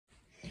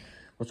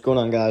What's going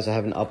on, guys? I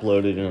haven't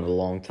uploaded in a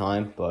long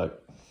time,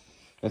 but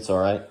it's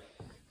alright.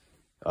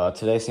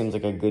 Today seems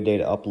like a good day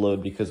to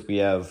upload because we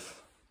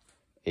have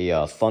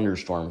a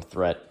thunderstorm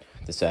threat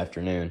this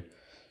afternoon.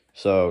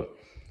 So,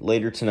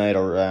 later tonight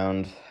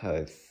around,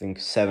 I think,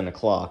 7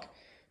 o'clock,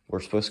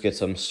 we're supposed to get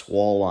some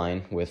squall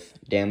line with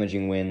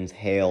damaging winds,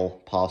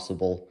 hail,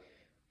 possible,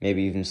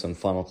 maybe even some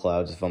funnel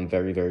clouds if I'm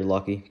very, very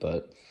lucky,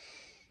 but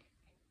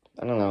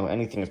I don't know,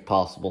 anything is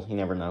possible, you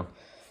never know.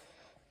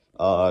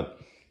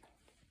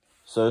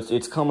 So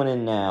it's coming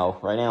in now.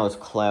 Right now it's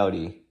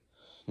cloudy.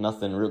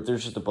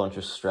 There's just a bunch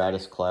of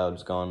stratus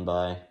clouds gone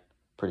by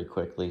pretty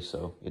quickly,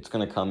 so it's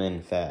going to come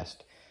in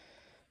fast.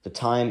 The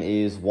time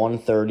is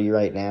 1:30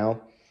 right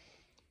now,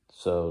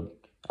 so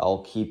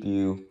I'll keep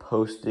you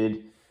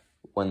posted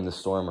when the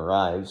storm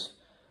arrives.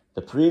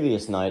 The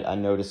previous night, I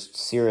noticed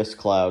cirrus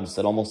clouds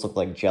that almost look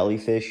like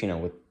jellyfish,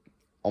 with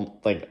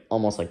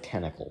almost like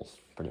tentacles,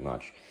 pretty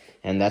much.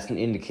 And that's an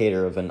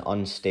indicator of an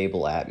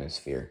unstable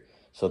atmosphere.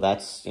 So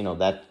that's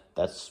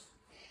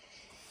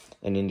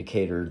an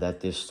indicator that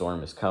this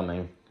storm is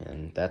coming,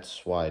 and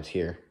that's why it's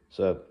here.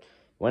 So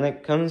when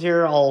it comes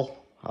here, I'll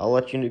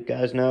let you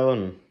guys know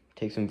and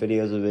take some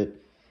videos of it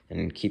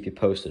and keep you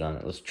posted on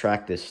it. Let's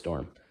track this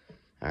storm.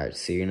 All right,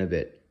 see you in a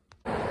bit.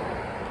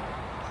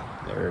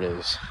 There it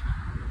is.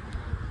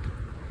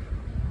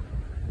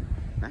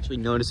 I'm actually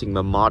noticing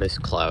the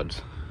modest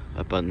clouds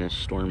up on this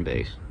storm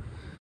base.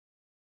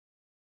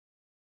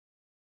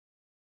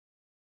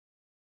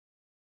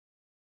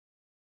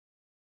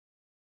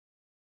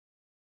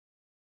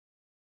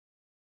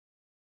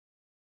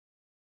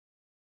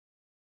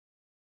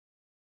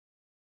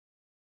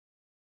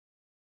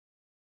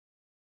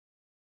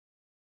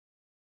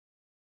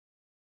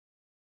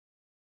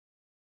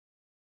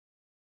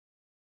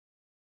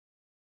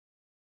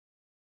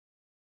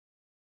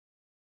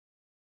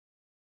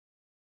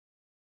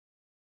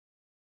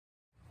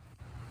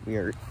 We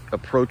are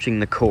approaching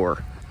the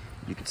core.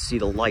 You can see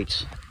the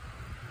lights.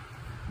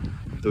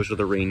 Those are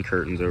the rain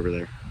curtains over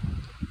there.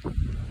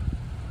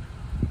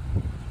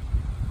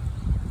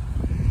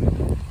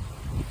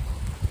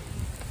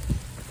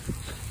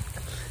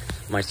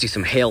 Might see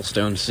some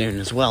hailstones soon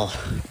as well.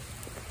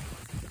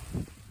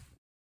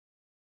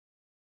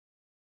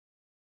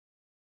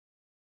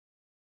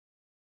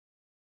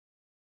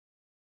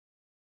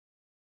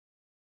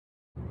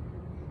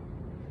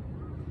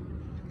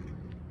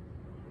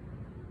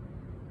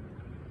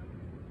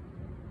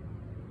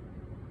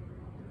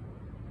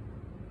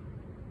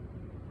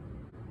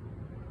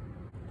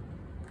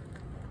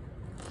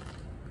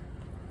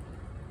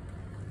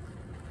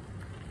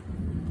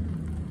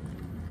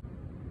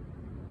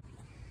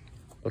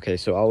 Okay,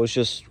 so I was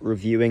just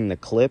reviewing the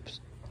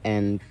clips,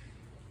 and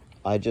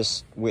I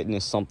just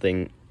witnessed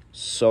something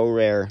so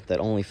rare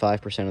that only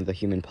 5% of the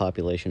human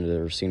population has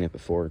ever seen it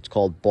before. It's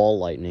called ball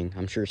lightning.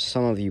 I'm sure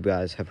some of you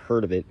guys have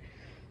heard of it.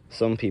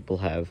 Some people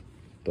have,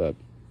 but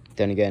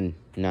then again,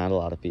 not a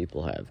lot of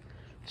people have.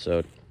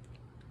 So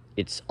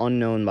it's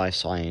unknown by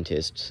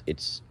scientists.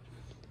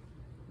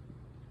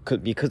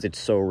 Because it's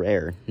so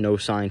rare, no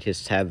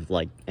scientists have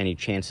any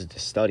chances to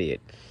study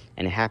it.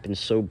 And it happened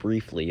so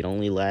briefly. It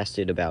only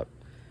lasted about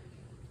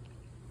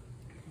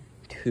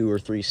 2 or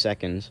 3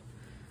 seconds,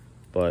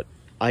 but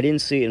I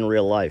didn't see it in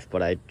real life,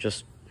 but I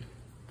just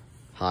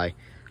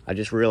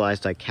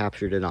realized I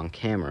captured it on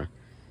camera.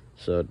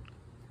 So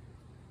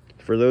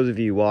for those of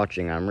you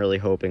watching, I'm really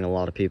hoping a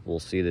lot of people will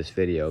see this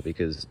video,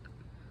 because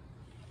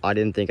I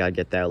didn't think I'd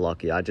get that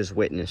lucky. I just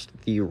witnessed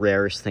the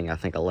rarest thing I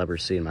think I'll ever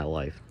see in my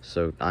life,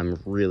 so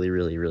I'm really,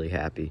 really, really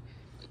happy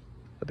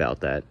about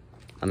that.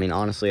 I mean,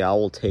 honestly, I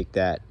will take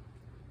that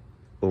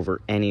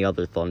over any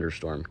other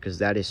thunderstorm, because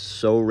that is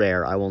so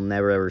rare. I will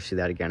never ever see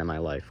that again in my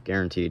life,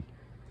 guaranteed,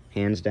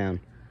 hands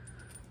down.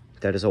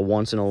 That is a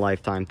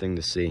once-in-a-lifetime thing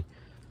to see.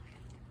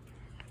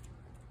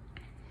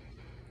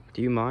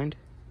 Do you mind?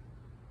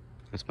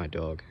 That's my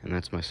dog, and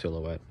that's my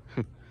silhouette.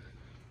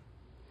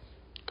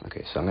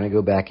 Okay, so I'm gonna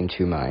go back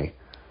into my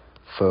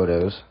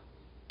photos,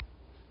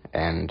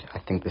 and I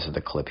think this is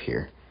the clip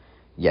here.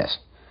 Yes.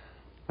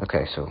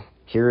 Okay, so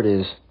here it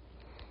is.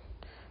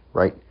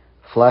 Right,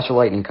 flash of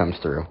lightning comes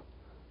through.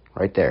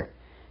 Right there.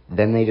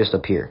 Then they just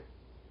appear.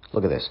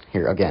 Look at this.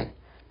 Here, again.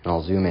 And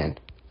I'll zoom in.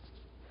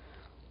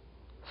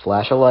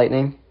 Flash of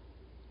lightning.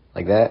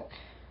 Like that.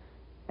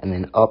 And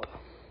then up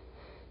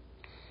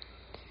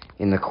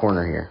in the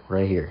corner here.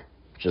 Right here.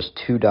 Just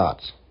 2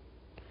 dots.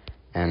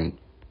 And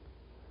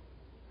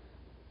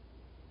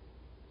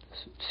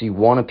see,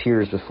 one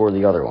appears before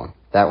the other one.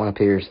 That one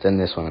appears, then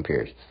this one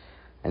appears.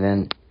 And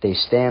then they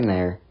stand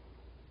there,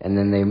 and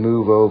then they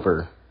move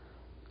over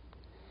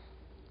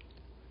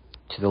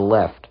to the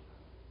left.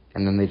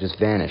 And then they just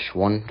vanish.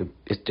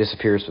 It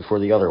disappears before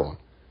the other one.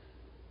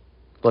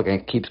 Look,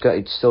 and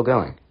it's still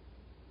going.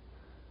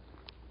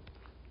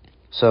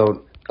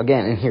 So,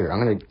 again, in here,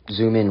 I'm going to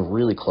zoom in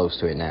really close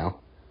to it now.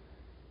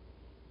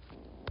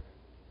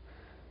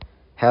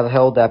 How the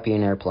hell would that be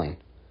an airplane?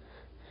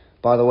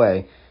 By the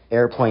way,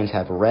 airplanes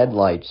have red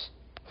lights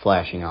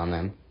flashing on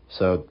them,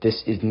 so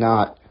this is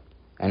not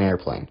an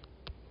airplane.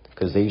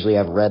 because they usually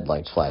have red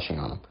lights flashing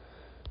on them.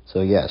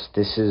 So yes,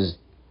 this is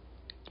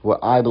what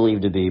I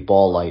believe to be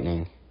ball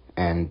lightning,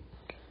 and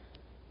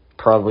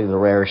probably the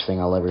rarest thing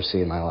I'll ever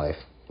see in my life,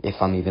 if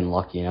I'm even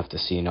lucky enough to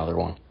see another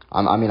one.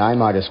 I mean, I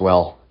might as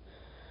well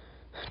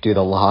do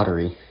the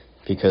lottery,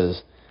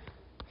 because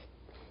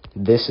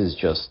this is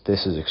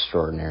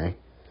extraordinary.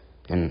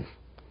 And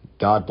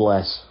God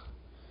bless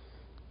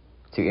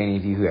to any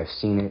of you who have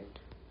seen it.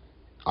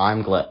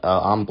 I'm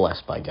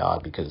blessed by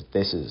God, because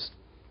this is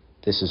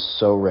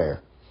so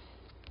rare.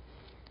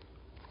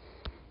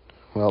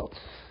 Well,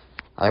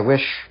 I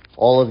wish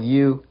all of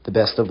you the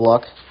best of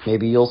luck.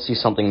 Maybe you'll see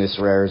something this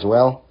rare as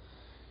well.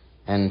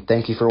 And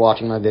thank you for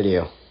watching my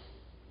video.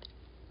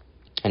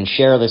 And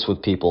share this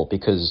with people,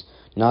 because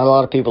not a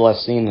lot of people have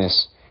seen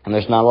this, and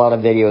there's not a lot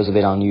of videos of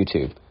it on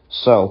YouTube.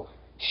 So,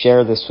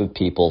 share this with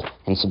people,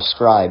 and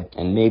subscribe,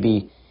 and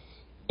maybe,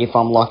 if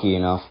I'm lucky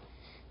enough,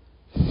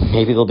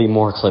 maybe there'll be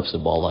more clips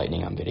of ball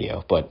lightning on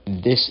video. But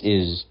this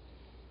is,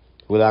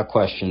 without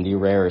question, the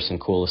rarest and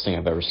coolest thing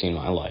I've ever seen in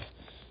my life.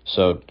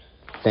 So,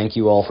 thank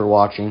you all for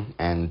watching,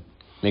 and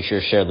make sure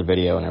to share the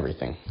video and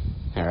everything.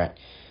 Alright,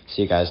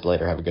 see you guys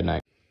later. Have a good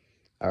night.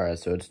 Alright,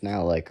 so it's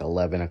now like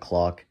 11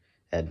 o'clock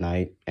at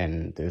night,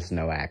 and there's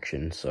no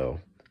action, so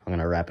I'm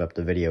gonna wrap up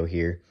the video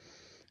here.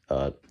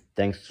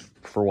 Thanks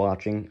for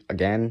watching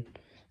again,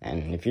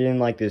 and if you didn't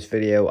like this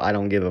video, I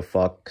don't give a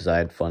fuck, because I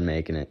had fun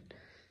making it.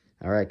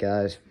 Alright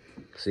guys,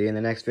 see you in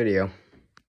the next video.